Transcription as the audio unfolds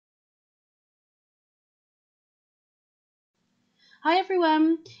Hi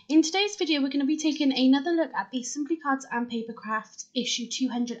everyone! In today's video we're going to be taking another look at the Simply Cards and Papercraft issue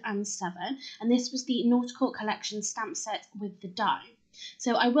 207, and this was the Nautical Collection stamp set with the die.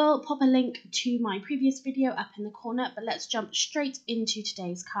 So I will pop a link to my previous video up in the corner, but let's jump straight into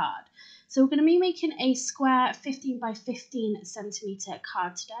today's card. So we're going to be making a square 15 by 15 centimetre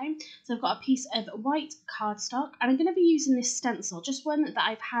card today. So I've got a piece of white cardstock and I'm going to be using this stencil, just one that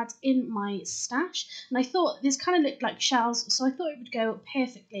I've had in my stash. And I thought this kind of looked like shells, so I thought it would go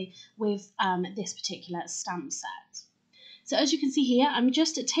perfectly with this particular stamp set. So as you can see here, I'm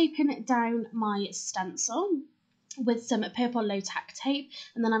just taping down my stencil with some purple low tack tape,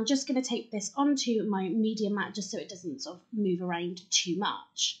 and then I'm just going to tape this onto my medium mat just so it doesn't sort of move around too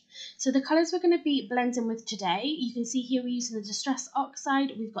much. So the colours we're going to be blending with today, you can see here we're using the Distress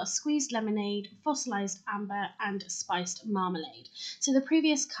Oxide, we've got squeezed lemonade, fossilised amber and spiced marmalade. So the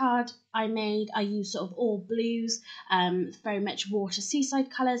previous card I made, I used sort of all blues, very much water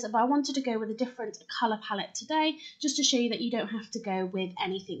seaside colours, but I wanted to go with a different colour palette today just to show you that you don't have to go with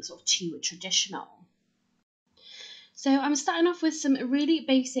anything sort of too traditional. So I'm starting off with some really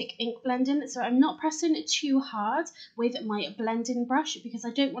basic ink blending, so I'm not pressing too hard with my blending brush because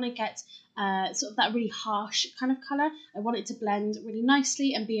I don't want to get sort of that really harsh kind of colour. I want it to blend really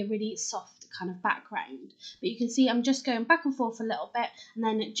nicely and be a really soft kind of background. But you can see I'm just going back and forth a little bit and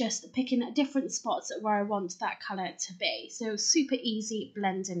then just picking different spots where I want that colour to be. So super easy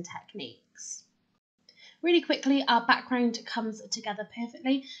blending techniques. Really quickly, our background comes together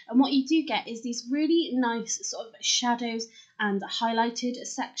perfectly, and what you do get is these really nice sort of shadows and highlighted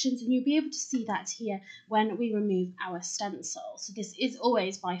sections, and you'll be able to see that here when we remove our stencil. So this is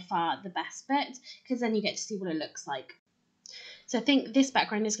always by far the best bit, because then you get to see what it looks like. So I think this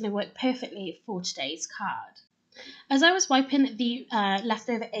background is going to work perfectly for today's card. As I was wiping the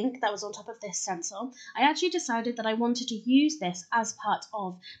leftover ink that was on top of this stencil, I actually decided that I wanted to use this as part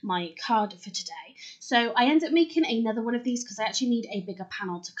of my card for today. So I ended up making another one of these because I actually need a bigger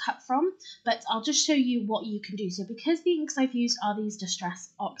panel to cut from, but I'll just show you what you can do. So because the inks I've used are these Distress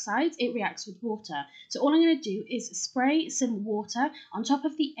Oxides, it reacts with water. So all I'm going to do is spray some water on top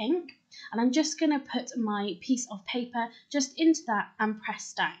of the ink, and I'm just going to put my piece of paper just into that and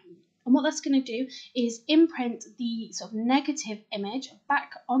press down. And what that's going to do is imprint the sort of negative image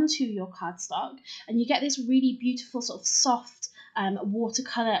back onto your cardstock, and you get this really beautiful sort of soft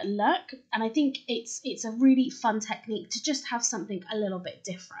watercolour look. And I think it's a really fun technique to just have something a little bit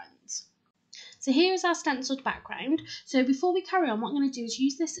different. So here is our stenciled background. So before we carry on, what I'm going to do is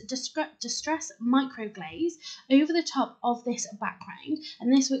use this Distress Micro Glaze over the top of this background,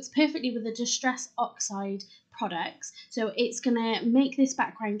 and this works perfectly with the Distress Oxide products. So it's going to make this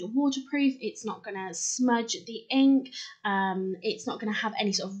background waterproof, it's not going to smudge the ink, it's not going to have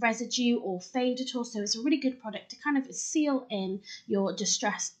any sort of residue or fade at all, so it's a really good product to kind of seal in your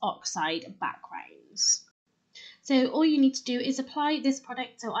Distress Oxide backgrounds. So all you need to do is apply this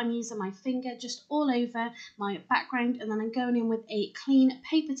product, so I'm using my finger just all over my background, and then I'm going in with a clean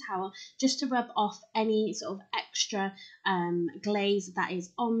paper towel just to rub off any sort of extra glaze that is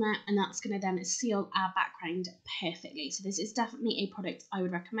on there, and that's going to then seal our background perfectly. So this is definitely a product I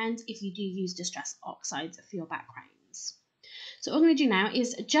would recommend if you do use Distress Oxides for your backgrounds. So what I'm going to do now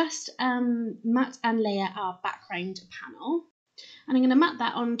is just matte and layer our background panel. And I'm going to mat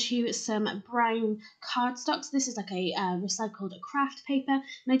that onto some brown cardstock. So this is like a recycled craft paper, and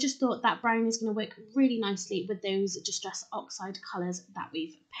I just thought that brown is going to work really nicely with those Distress Oxide colours that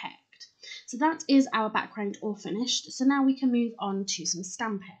we've picked. So that is our background all finished. So now we can move on to some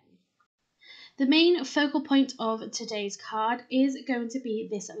stamping. The main focal point of today's card is going to be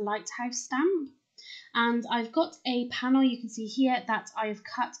this lighthouse stamp. And I've got a panel you can see here that I've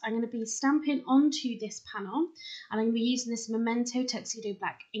cut. I'm going to be stamping onto this panel, and I'm going to be using this Memento Tuxedo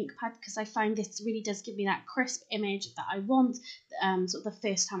Black ink pad because I find this really does give me that crisp image that I want sort of the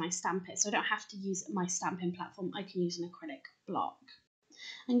first time I stamp it, so I don't have to use my stamping platform, I can use an acrylic block.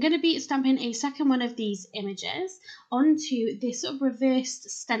 I'm going to be stamping a second one of these images onto this sort of reversed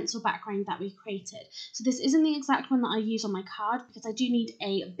stencil background that we created. So this isn't the exact one that I use on my card because I do need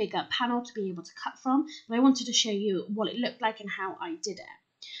a bigger panel to be able to cut from, but I wanted to show you what it looked like and how I did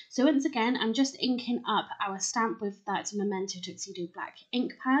it. So once again, I'm just inking up our stamp with that Memento Tuxedo Black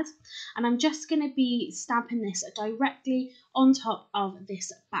ink pad, and I'm just going to be stamping this directly on top of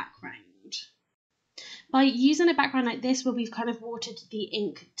this background. By using a background like this where we've kind of watered the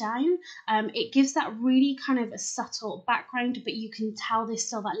ink down, it gives that really kind of a subtle background, but you can tell there's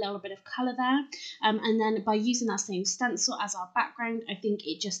still that little bit of colour there. And then by using that same stencil as our background, I think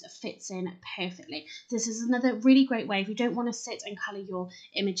it just fits in perfectly. This is another really great way. If you don't want to sit and colour your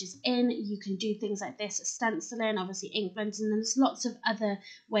images in, you can do things like this, stenciling, obviously ink blends, and then there's lots of other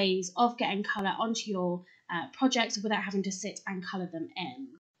ways of getting colour onto your projects without having to sit and colour them in.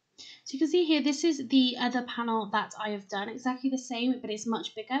 So you can see here, this is the other panel that I have done, exactly the same, but it's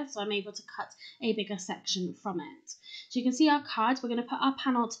much bigger, so I'm able to cut a bigger section from it. So you can see our cards. We're going to put our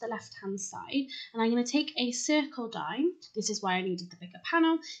panel to the left-hand side, and I'm going to take a circle down. This is why I needed the bigger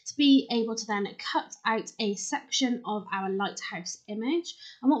panel, to be able to then cut out a section of our lighthouse image.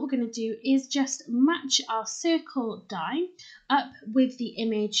 And what we're going to do is just match our circle down up with the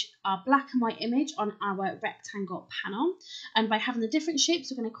image, our black and white image on our rectangle panel. And by having the different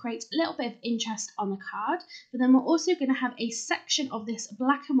shapes, we're going to create a little bit of interest on the card, but then we're also going to have a section of this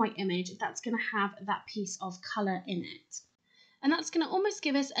black and white image that's going to have that piece of colour in it. And that's going to almost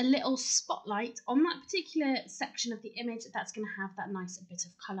give us a little spotlight on that particular section of the image that's going to have that nice bit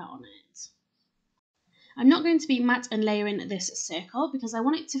of colour on it. I'm not going to be matte and layering this circle because I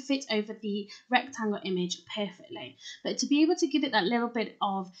want it to fit over the rectangle image perfectly. But to be able to give it that little bit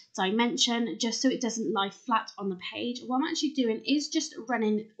of dimension, just so it doesn't lie flat on the page, what I'm actually doing is just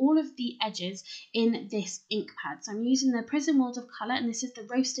running all of the edges in this ink pad. So I'm using the Prism World of Colour, and this is the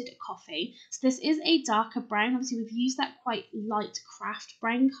Roasted Coffee. So this is a darker brown. Obviously we've used that quite light craft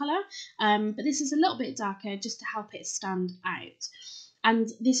brown colour, but this is a little bit darker just to help it stand out. And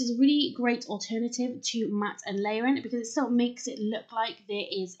this is a really great alternative to matte and layering because it still makes it look like there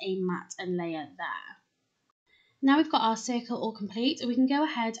is a matte and layer there. Now we've got our circle all complete, we can go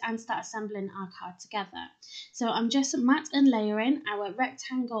ahead and start assembling our card together. So I'm just matte and layering our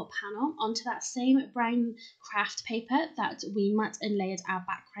rectangle panel onto that same brown craft paper that we matte and layered our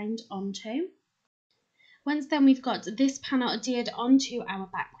background onto. Once then we've got this panel adhered onto our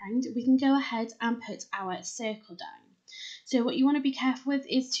background, we can go ahead and put our circle down. So what you want to be careful with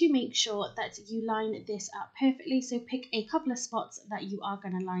is to make sure that you line this up perfectly. So pick a couple of spots that you are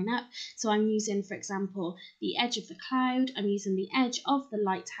going to line up. So I'm using, for example, the edge of the cloud, I'm using the edge of the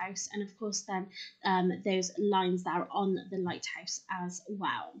lighthouse, and of course then those lines that are on the lighthouse as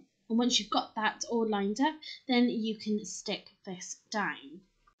well. And once you've got that all lined up, then you can stick this down.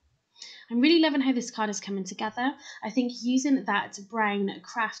 I'm really loving how this card is coming together. I think using that brown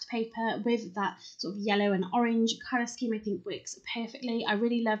craft paper with that sort of yellow and orange colour scheme I think works perfectly. I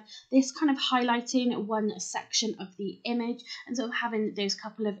really love this kind of highlighting one section of the image and sort of having those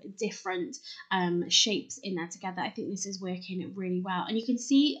couple of different shapes in there together. I think this is working really well. And you can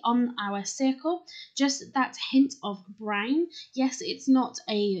see on our circle just that hint of brown. Yes, it's not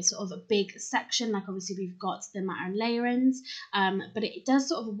a sort of a big section like obviously we've got the matte and layerings, but it does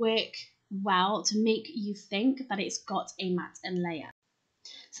sort of work well to make you think that it's got a matte and layer.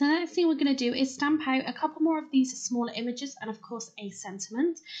 So the next thing we're going to do is stamp out a couple more of these smaller images and of course a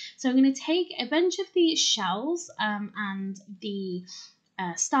sentiment. So I'm going to take a bunch of the shells and the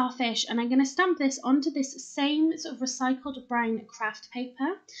starfish, and I'm going to stamp this onto this same sort of recycled brown craft paper,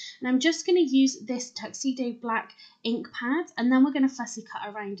 and I'm just going to use this tuxedo black ink pad, and then we're going to fussy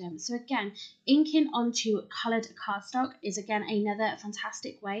cut around them. So again, inking onto coloured cardstock is again another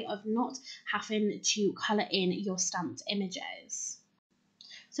fantastic way of not having to colour in your stamped images.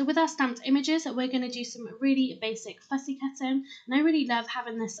 So with our stamped images, we're going to do some really basic fussy cutting, and I really love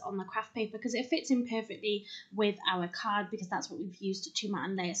having this on the craft paper because it fits in perfectly with our card because that's what we've used to matte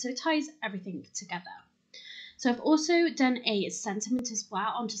and layer, so it ties everything together. So I've also done a sentiment as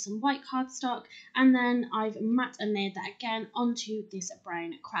well onto some white cardstock, and then I've matte and layered that again onto this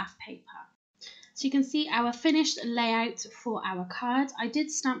brown craft paper. So you can see our finished layout for our card. I did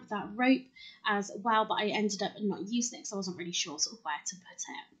stamp that rope as well, but I ended up not using it because I wasn't really sure sort of where to put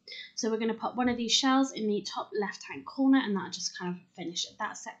it. So we're going to put one of these shells in the top left hand corner, and that'll just kind of finish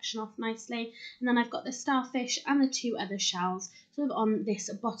that section off nicely. And then I've got the starfish and the two other shells sort of on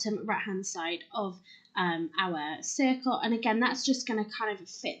this bottom right hand side of our circle, and again that's just going to kind of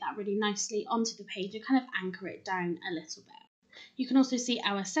fit that really nicely onto the page and kind of anchor it down a little bit. You can also see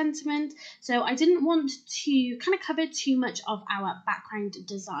our sentiment. So I didn't want to kind of cover too much of our background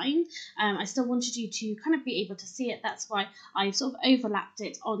design. I still wanted you to kind of be able to see it. That's why I've sort of overlapped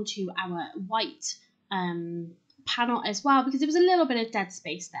it onto our white panel as well, because there was a little bit of dead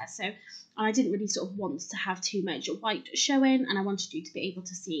space there. So I didn't really sort of want to have too much white showing, and I wanted you to be able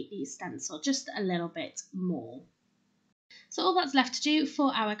to see the stencil just a little bit more. So all that's left to do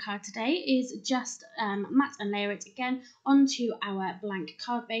for our card today is just mat and layer it again onto our blank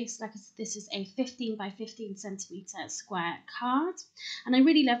card base. Like I said, this is a 15 by 15 centimetre square card. And I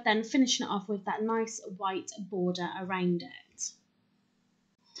really love then finishing it off with that nice white border around it.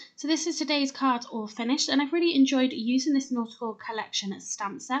 So this is today's card all finished, and I've really enjoyed using this Nautical Collection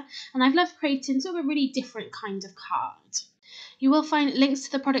stamp set, and I've loved creating sort of a really different kind of card. You will find links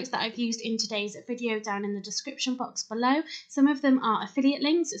to the products that I've used in today's video down in the description box below. Some of them are affiliate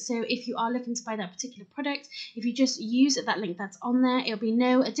links, so if you are looking to buy that particular product, if you just use that link that's on there, it'll be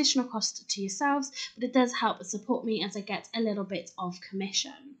no additional cost to yourselves, but it does help support me as I get a little bit of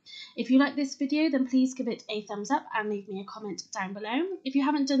commission. If you like this video, then please give it a thumbs up and leave me a comment down below. If you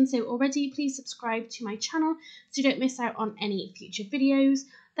haven't done so already, please subscribe to my channel so you don't miss out on any future videos.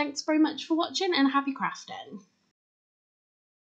 Thanks very much for watching, and happy crafting!